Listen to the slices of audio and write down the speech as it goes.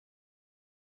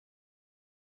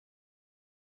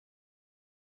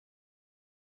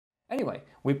Anyway,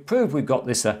 we've proved we've got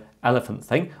this elephant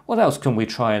thing. What else can we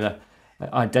try and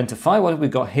identify? What have we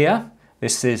got here?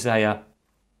 This is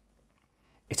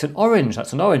it's an orange.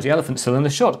 That's an orange. The elephant's still in the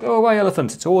shot. Go away,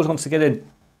 elephant. It always wants to get in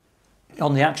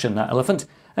on the action, that elephant.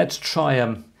 Let's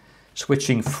try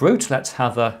switching fruit. Let's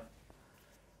have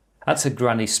that's a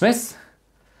Granny Smith.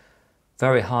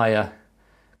 Very high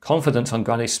confidence on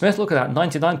Granny Smith. Look at that,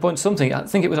 99 point something. I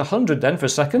think it was 100 then for a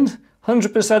second.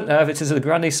 100% now if it is a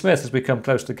Granny Smith as we come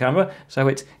close to the camera. So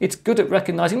it's good at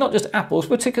recognising not just apples,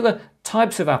 particular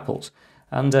types of apples.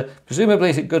 And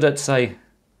presumably is it good at, say,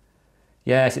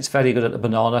 yes, it's fairly good at the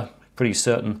banana. Pretty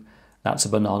certain that's a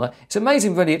banana. It's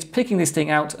amazing really, it's picking this thing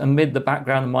out amid the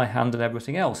background of my hand and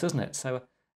everything else, isn't it? So.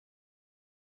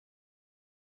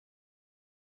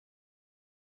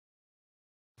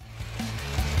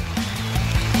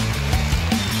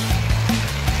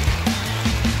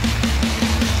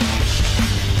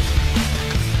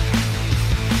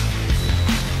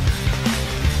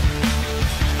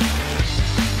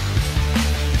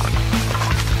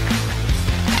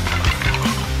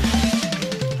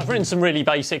 Written some really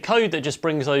basic code that just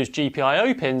brings those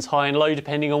GPIO pins high and low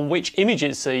depending on which image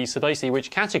it sees, so basically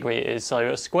which category it is. So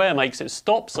a square makes it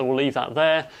stop, so we'll leave that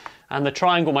there, and the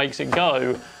triangle makes it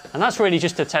go. And that's really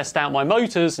just to test out my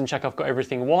motors and check I've got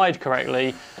everything wired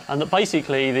correctly, and that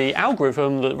basically the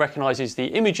algorithm that recognises the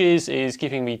images is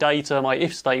giving me data, my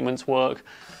if statements work,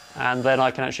 and then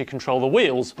I can actually control the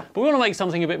wheels. But we want to make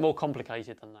something a bit more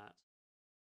complicated than that.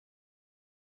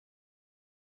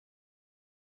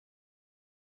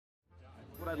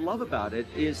 What I love about it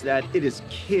is that it is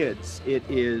kids, it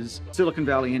is Silicon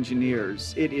Valley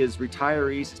engineers, it is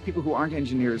retirees, it's people who aren't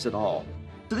engineers at all.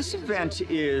 So this event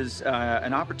is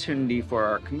an opportunity for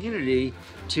our community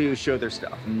to show their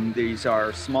stuff. And these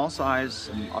are small size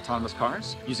autonomous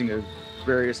cars using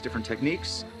various different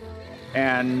techniques.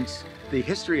 And the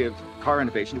history of car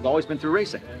innovation has always been through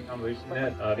racing.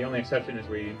 The only exception is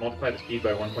we multiply the speed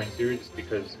by 1.2 just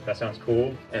because that sounds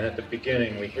cool. And at the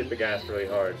beginning, we hit the gas really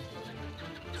hard.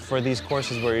 For these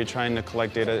courses where you're trying to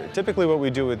collect data, typically what we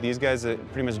do with these guys is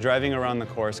pretty much driving around the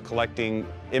course, collecting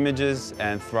images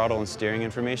and throttle and steering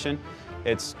information.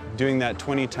 It's doing that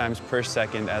 20 times per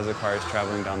second as the car is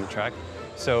traveling down the track.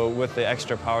 So with the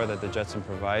extra power that the Jetson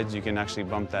provides, you can actually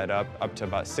bump that up to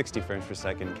about 60 frames per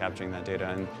second capturing that data.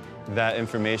 And that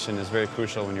information is very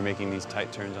crucial when you're making these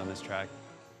tight turns on this track.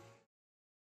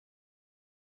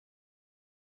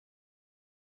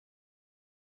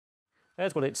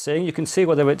 There's what it's seeing. You can see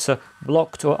whether it's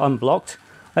blocked or unblocked.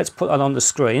 Let's put that on the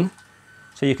screen.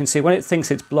 So you can see when it thinks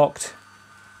it's blocked,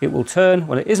 it will turn.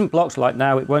 When it isn't blocked, like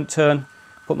now, it won't turn.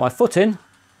 Put my foot in,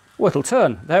 oh, it'll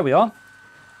turn. There we are.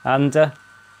 And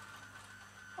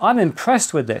I'm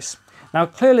impressed with this. Now,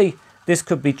 clearly, this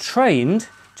could be trained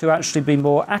to actually be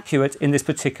more accurate in this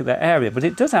particular area, but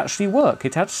it does actually work.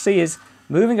 It actually is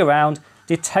moving around,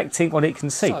 detecting what it can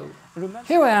see. So,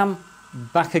 here I am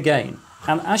back again.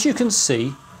 And as you can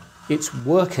see, it's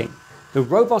working. The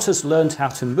robot has learned how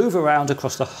to move around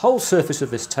across the whole surface of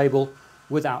this table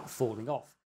without falling off.